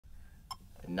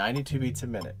92 beats a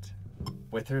minute.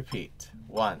 With repeat.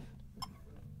 1,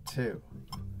 2,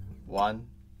 1,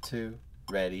 2,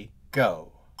 ready,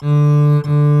 go.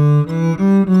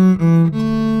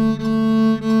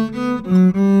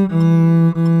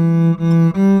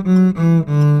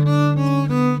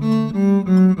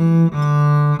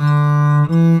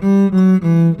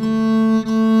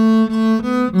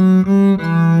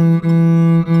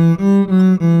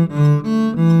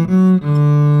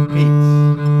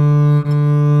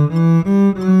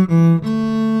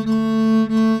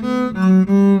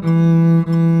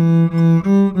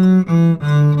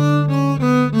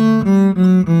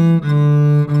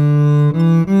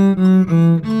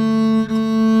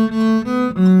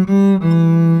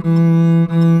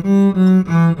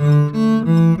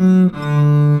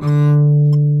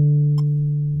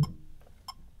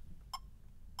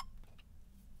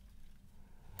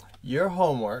 Your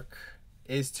homework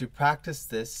is to practice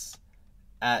this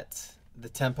at the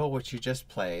tempo which you just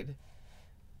played,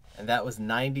 and that was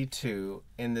 92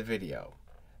 in the video.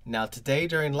 Now today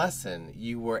during lesson,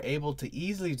 you were able to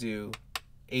easily do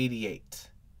 88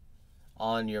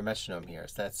 on your metronome here.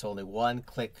 So that's only one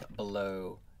click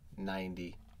below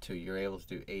 92. You're able to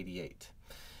do 88.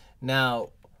 Now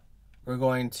we're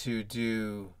going to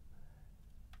do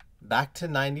back to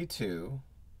 92.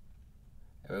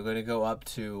 And we're going to go up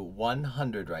to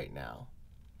 100 right now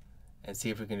and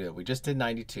see if we can do it. We just did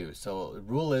 92. So the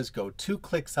rule is go 2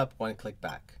 clicks up, 1 click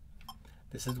back.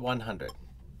 This is 100.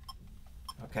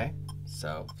 Okay?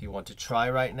 So if you want to try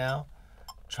right now,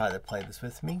 try to play this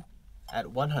with me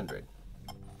at 100.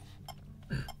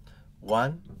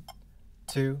 1,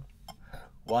 2,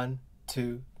 1,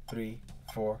 2, 3,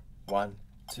 4, 1,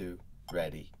 2,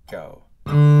 ready, go.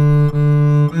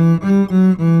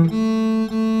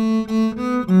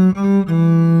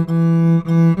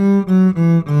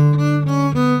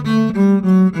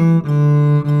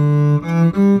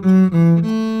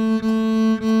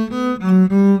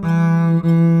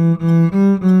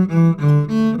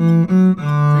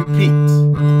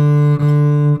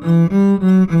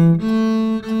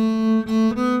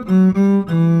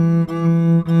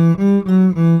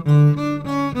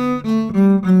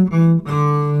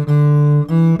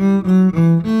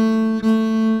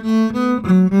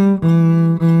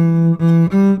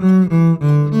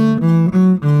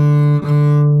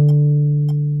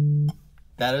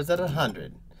 That is at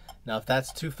 100. Now if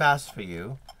that's too fast for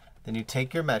you, then you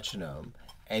take your metronome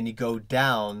and you go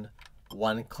down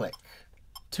 1 click.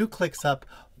 2 clicks up,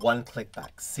 1 click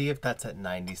back. See if that's at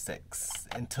 96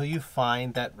 until you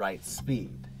find that right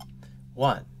speed.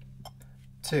 1,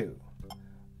 2,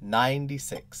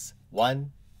 96.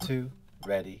 1, 2,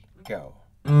 ready, go.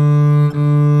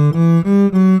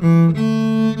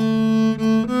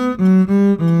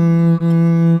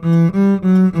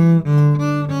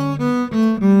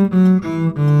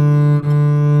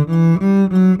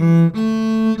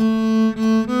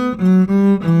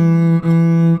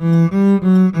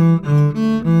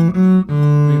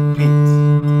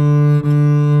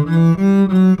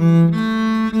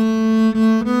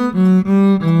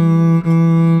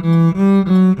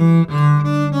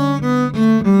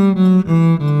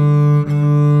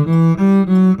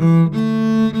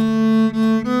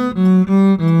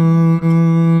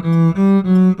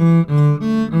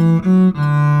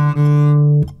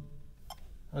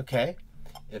 Okay,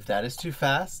 if that is too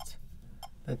fast,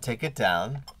 then take it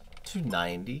down to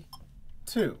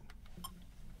 92.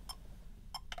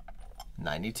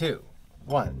 92.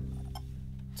 1,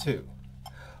 2.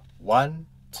 1,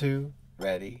 2,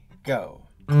 ready, go.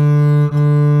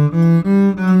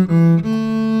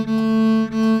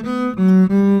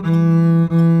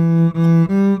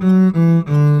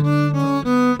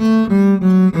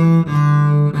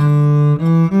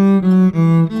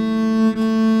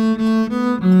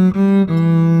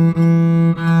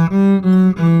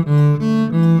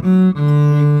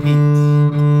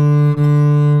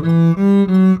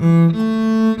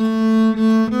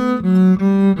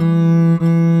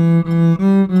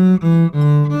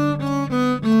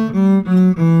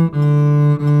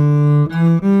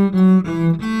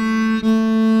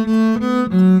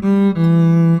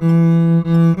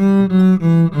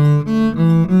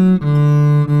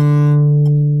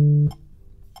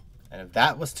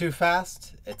 That was too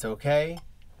fast. It's okay.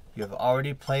 You have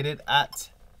already played it at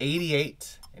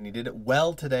 88 and you did it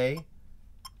well today.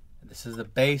 This is the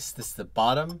bass, this is the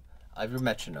bottom of your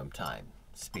metronome time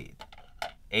speed.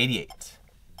 88.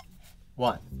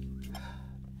 1,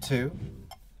 2,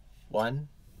 1,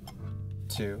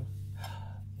 2,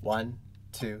 1,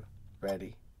 2,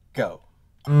 ready, go.